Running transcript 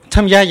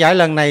Tham gia giải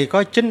lần này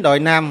có 9 đội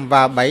nam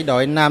và 7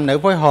 đội nam nữ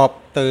phối hợp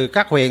từ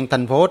các huyện,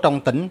 thành phố trong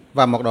tỉnh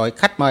và một đội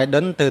khách mời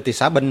đến từ thị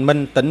xã Bình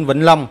Minh, tỉnh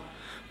Vĩnh Long.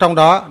 Trong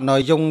đó,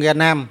 nội dung ghe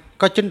nam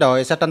có 9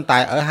 đội sẽ tranh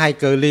tài ở hai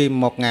cự ly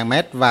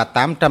 1.000m và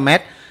 800m.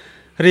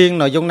 Riêng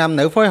nội dung nam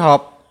nữ phối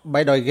hợp,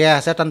 7 đội ghe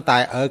sẽ tranh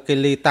tài ở cự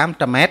ly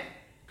 800m.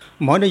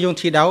 Mỗi nội dung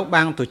thi đấu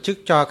ban tổ chức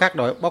cho các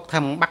đội bốc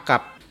thăm bắt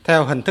cặp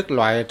theo hình thức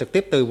loại trực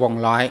tiếp từ vòng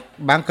loại,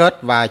 bán kết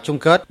và chung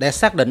kết để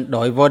xác định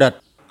đội vô địch.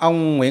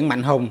 Ông Nguyễn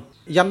Mạnh Hùng,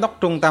 Giám đốc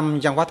Trung tâm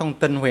Văn hóa Thông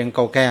tin huyện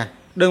Cầu Kè,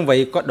 đơn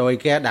vị có đội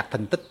ghe đạt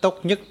thành tích tốt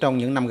nhất trong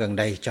những năm gần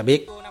đây cho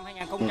biết.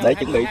 Để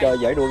chuẩn bị cho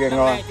giải đua ghe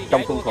ngo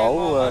trong khuôn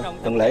khổ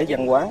tuần lễ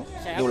văn hóa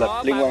du lịch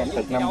liên quan ẩm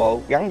thực Nam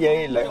Bộ gắn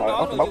với lễ hội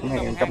ốc bốc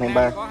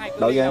 2023,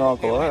 đội ghe ngo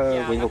của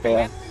huyện Cầu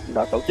Kè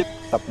đã tổ chức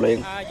tập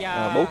luyện,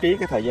 bố trí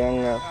cái thời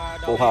gian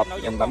phù hợp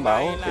nhằm đảm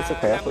bảo cái sức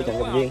khỏe của vận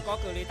động viên.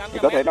 Thì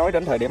có thể nói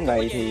đến thời điểm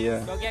này thì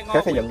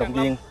các vận động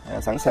viên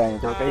sẵn sàng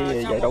cho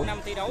cái giải đấu.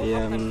 Thì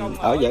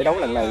ở giải đấu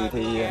lần này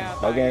thì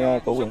đội ghe ngo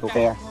của huyện Cầu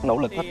Kè nỗ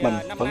lực hết mình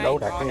phấn đấu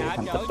đạt cái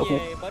thành tích tốt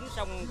nhất.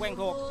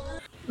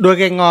 Đua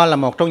ghe ngo là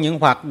một trong những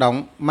hoạt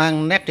động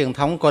mang nét truyền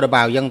thống của đồng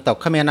bào dân tộc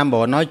Khmer Nam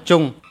Bộ nói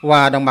chung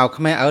và đồng bào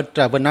Khmer ở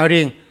Trà Vinh nói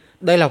riêng.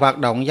 Đây là hoạt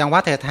động văn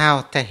hóa thể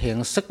thao thể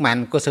hiện sức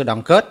mạnh của sự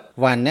đoàn kết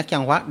và nét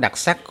văn hóa đặc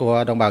sắc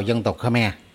của đồng bào dân tộc Khmer.